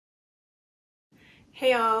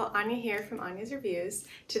Hey y'all, Anya here from Anya's Reviews.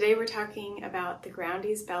 Today we're talking about the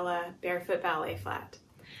Groundies Bella Barefoot Ballet Flat.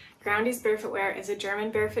 Groundies Barefoot Wear is a German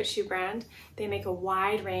barefoot shoe brand. They make a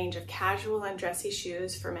wide range of casual and dressy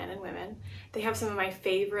shoes for men and women. They have some of my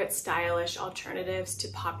favorite stylish alternatives to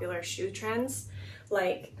popular shoe trends.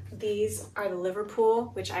 Like these are the Liverpool,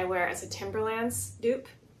 which I wear as a Timberlands dupe.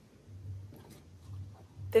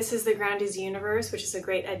 This is the Groundies Universe, which is a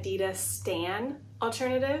great Adidas Stan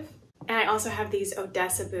alternative. And I also have these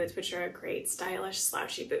Odessa boots, which are a great stylish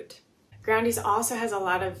slouchy boot. Groundies also has a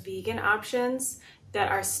lot of vegan options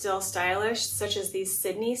that are still stylish, such as these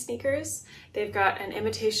Sydney sneakers. They've got an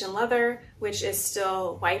imitation leather, which is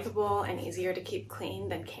still wipeable and easier to keep clean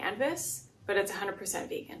than canvas, but it's 100%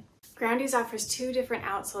 vegan. Groundies offers two different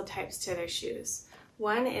outsole types to their shoes.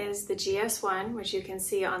 One is the GS1, which you can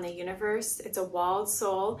see on the Universe. It's a walled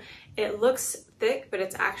sole. It looks thick, but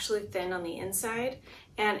it's actually thin on the inside.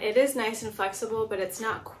 And it is nice and flexible, but it's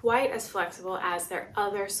not quite as flexible as their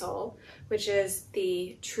other sole, which is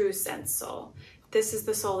the True Sense sole. This is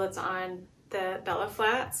the sole that's on the Bella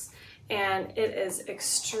Flats, and it is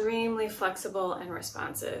extremely flexible and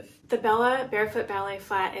responsive. The Bella Barefoot Ballet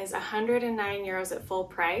Flat is 109 euros at full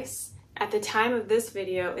price. At the time of this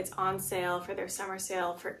video, it's on sale for their summer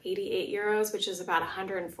sale for 88 euros, which is about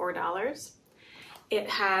 $104. It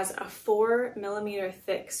has a 4mm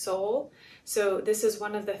thick sole, so this is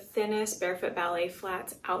one of the thinnest barefoot ballet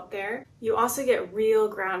flats out there. You also get real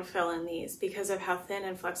ground fill in these because of how thin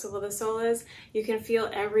and flexible the sole is. You can feel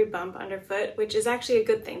every bump underfoot, which is actually a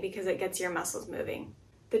good thing because it gets your muscles moving.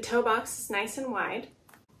 The toe box is nice and wide,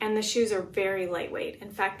 and the shoes are very lightweight.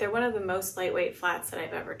 In fact, they're one of the most lightweight flats that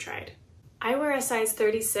I've ever tried. I wear a size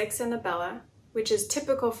 36 in the Bella, which is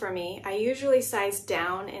typical for me. I usually size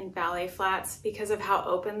down in ballet flats because of how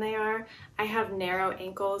open they are. I have narrow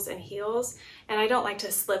ankles and heels, and I don't like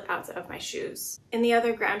to slip out of my shoes. In the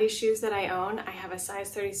other Groundies shoes that I own, I have a size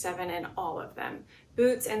 37 in all of them.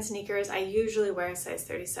 Boots and sneakers, I usually wear a size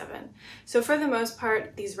 37. So for the most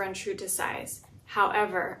part, these run true to size.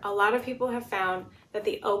 However, a lot of people have found that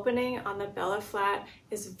the opening on the Bella Flat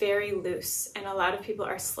is very loose and a lot of people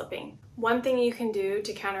are slipping. One thing you can do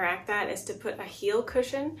to counteract that is to put a heel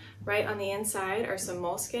cushion right on the inside or some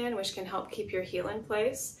moleskin, which can help keep your heel in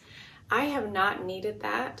place. I have not needed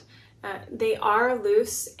that. They are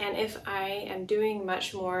loose, and if I am doing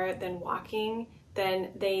much more than walking,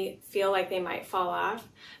 then they feel like they might fall off.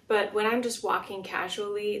 But when I'm just walking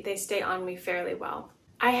casually, they stay on me fairly well.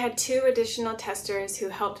 I had two additional testers who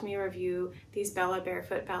helped me review these Bella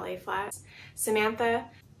Barefoot Ballet Flats. Samantha,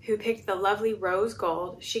 who picked the lovely rose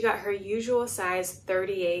gold, she got her usual size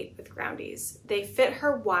 38 with Groundies. They fit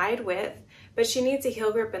her wide width, but she needs a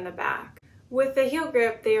heel grip in the back. With the heel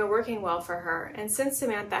grip, they are working well for her, and since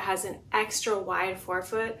Samantha has an extra wide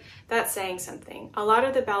forefoot, that's saying something. A lot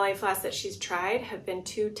of the ballet flats that she's tried have been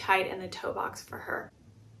too tight in the toe box for her.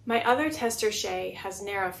 My other tester, Shay, has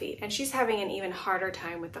narrow feet, and she's having an even harder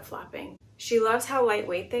time with the flopping. She loves how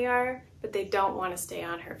lightweight they are, but they don't want to stay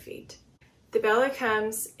on her feet. The Bella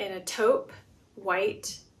comes in a taupe,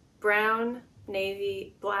 white, brown,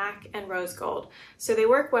 navy, black, and rose gold, so they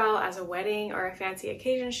work well as a wedding or a fancy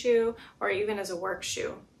occasion shoe, or even as a work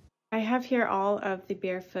shoe. I have here all of the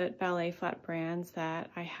Barefoot Ballet Flat brands that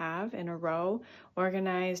I have in a row,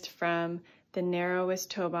 organized from the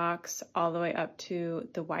narrowest toe box all the way up to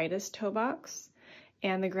the widest toe box.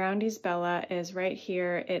 And the Groundies Bella is right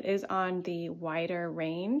here. It is on the wider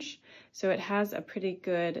range, so it has a pretty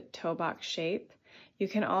good toe box shape. You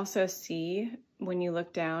can also see when you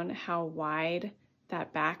look down how wide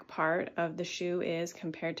that back part of the shoe is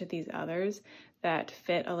compared to these others that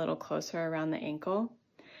fit a little closer around the ankle.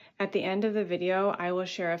 At the end of the video, I will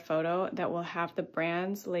share a photo that will have the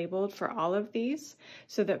brands labeled for all of these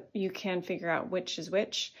so that you can figure out which is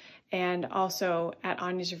which. And also at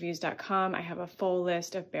anyasreviews.com, I have a full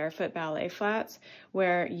list of barefoot ballet flats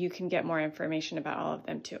where you can get more information about all of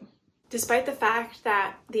them too. Despite the fact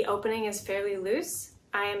that the opening is fairly loose,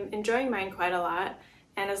 I'm enjoying mine quite a lot.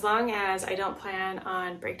 And as long as I don't plan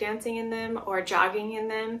on breakdancing in them or jogging in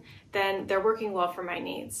them, then they're working well for my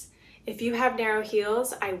needs. If you have narrow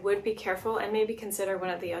heels, I would be careful and maybe consider one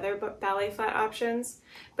of the other ballet flat options.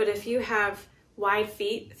 But if you have wide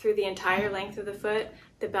feet through the entire length of the foot,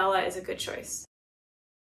 the Bella is a good choice.